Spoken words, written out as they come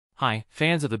Hi,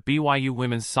 fans of the BYU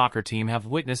women's soccer team have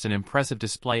witnessed an impressive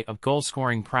display of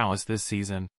goal-scoring prowess this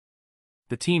season.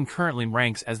 The team currently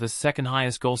ranks as the second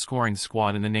highest goal-scoring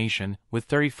squad in the nation, with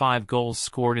 35 goals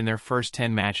scored in their first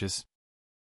 10 matches.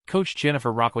 Coach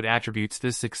Jennifer Rockwood attributes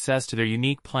this success to their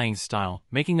unique playing style,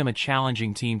 making them a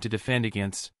challenging team to defend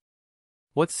against.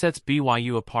 What sets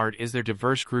BYU apart is their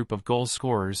diverse group of goal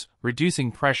scorers,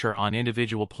 reducing pressure on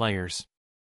individual players.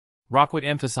 Rockwood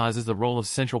emphasizes the role of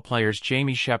central players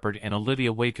Jamie Shepard and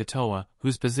Olivia Wade-Katoa,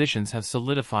 whose positions have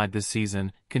solidified this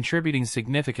season, contributing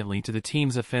significantly to the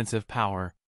team's offensive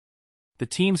power. The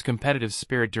team's competitive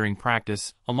spirit during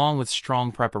practice, along with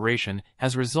strong preparation,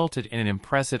 has resulted in an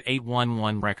impressive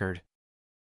 8-1-1 record.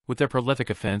 With their prolific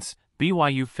offense,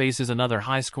 BYU faces another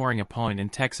high-scoring opponent in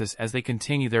Texas as they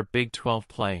continue their Big 12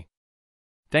 play.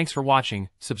 Thanks for watching,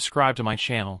 subscribe to my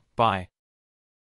channel, bye.